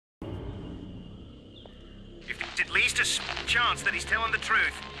least a chance that he's telling the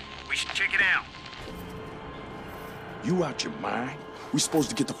truth. We should check it out. You out your mind? We supposed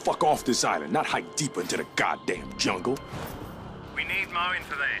to get the fuck off this island, not hike deeper into the goddamn jungle. We need Moen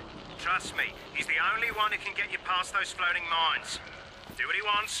for that. Trust me, he's the only one who can get you past those floating mines. Do what he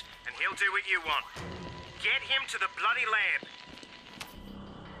wants, and he'll do what you want. Get him to the bloody lab.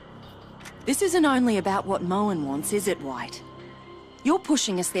 This isn't only about what Moen wants, is it, White? You're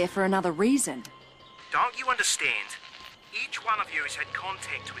pushing us there for another reason. Don't you understand? Each one of you has had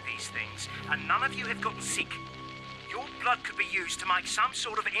contact with these things, and none of you have gotten sick. Your blood could be used to make some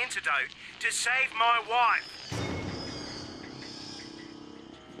sort of antidote to save my wife.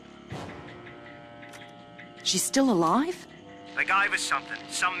 She's still alive? They gave us something,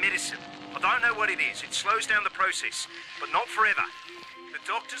 some medicine. I don't know what it is. It slows down the process, but not forever. The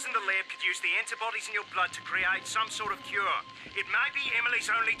doctors in the lab could use the antibodies in your blood to create some sort of cure. It may be Emily's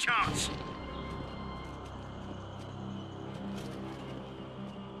only chance.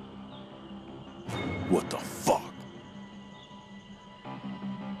 What the fuck?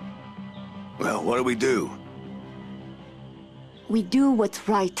 Well, what do we do? We do what's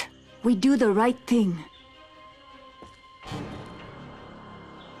right. We do the right thing.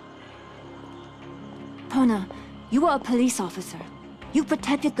 Pona, you are a police officer. You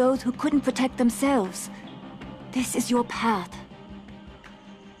protected those who couldn't protect themselves. This is your path.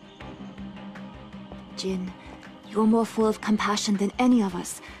 Jin, you're more full of compassion than any of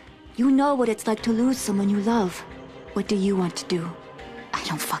us. You know what it's like to lose someone you love. What do you want to do? I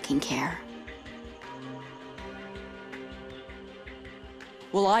don't fucking care.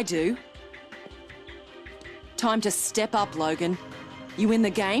 Well, I do. Time to step up, Logan. You in the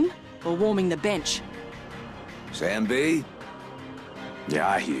game, or warming the bench? Sam B? Yeah,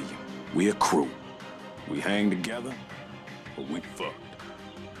 I hear you. We a crew. We hang together, or we fucked.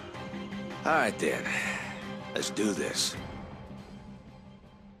 All right, then. Let's do this.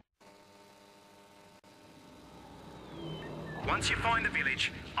 Once you find the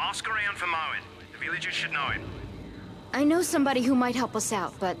village, ask around for Moen. The villagers should know him. I know somebody who might help us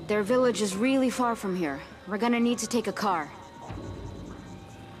out, but their village is really far from here. We're gonna need to take a car.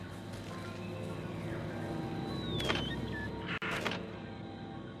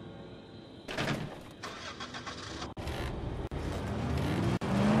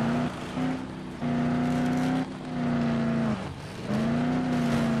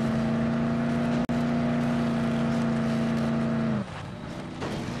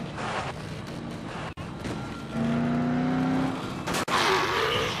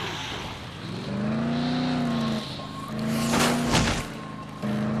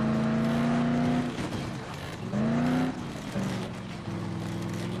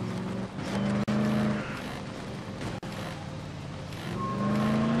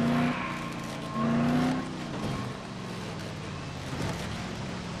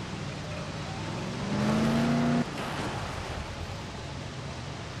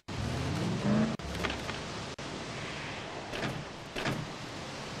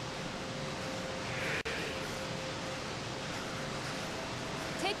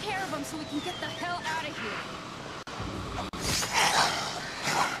 Take care of them so we can get the hell out of here.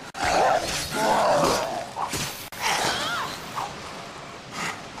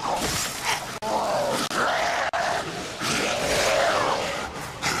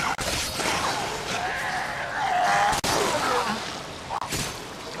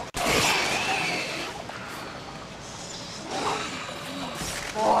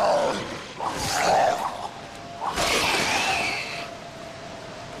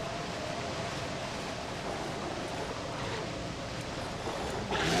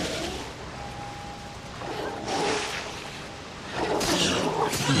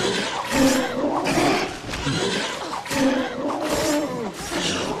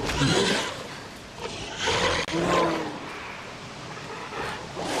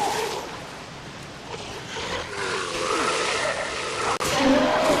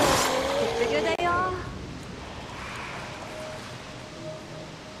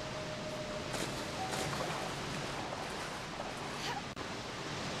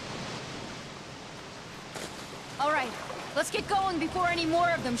 All right, let's get going before any more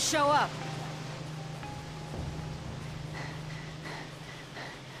of them show up.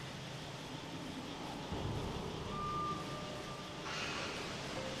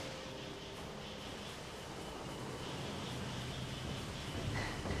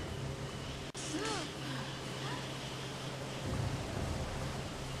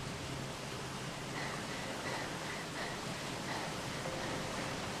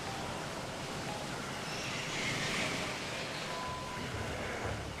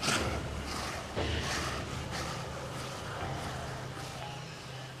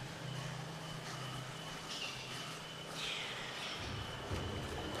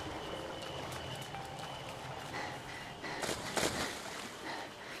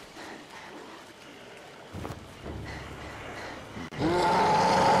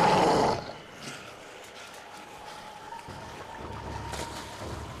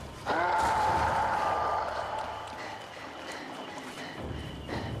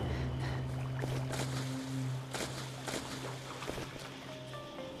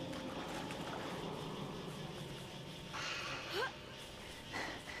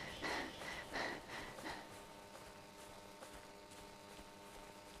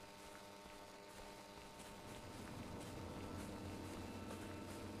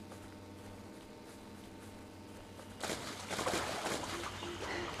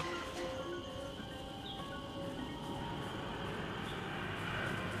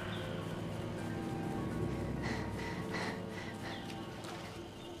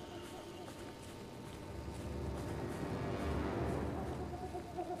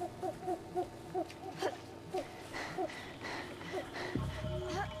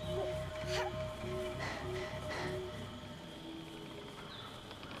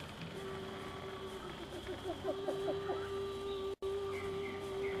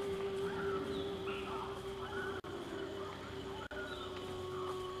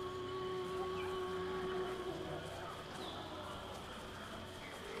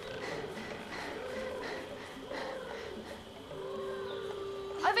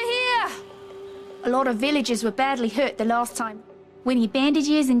 A lot of villagers were badly hurt the last time. We need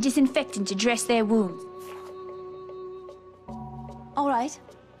bandages and disinfectant to dress their wounds. All right.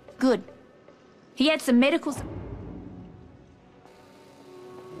 Good. He had some medical...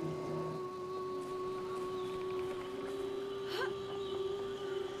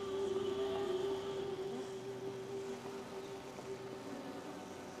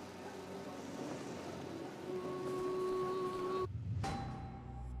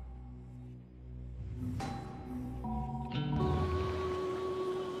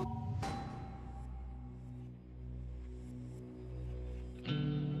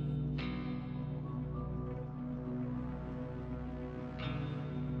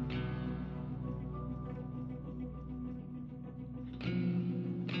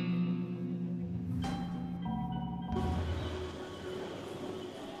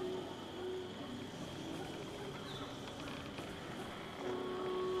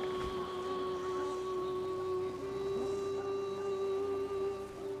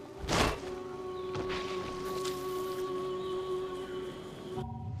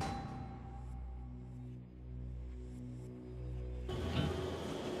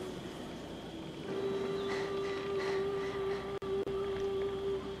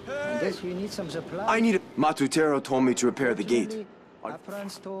 Guess you need some supplies. I need a... Matutero told me to repair the gate. Apron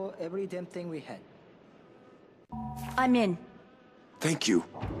store every damn thing we had. I'm in. Thank you.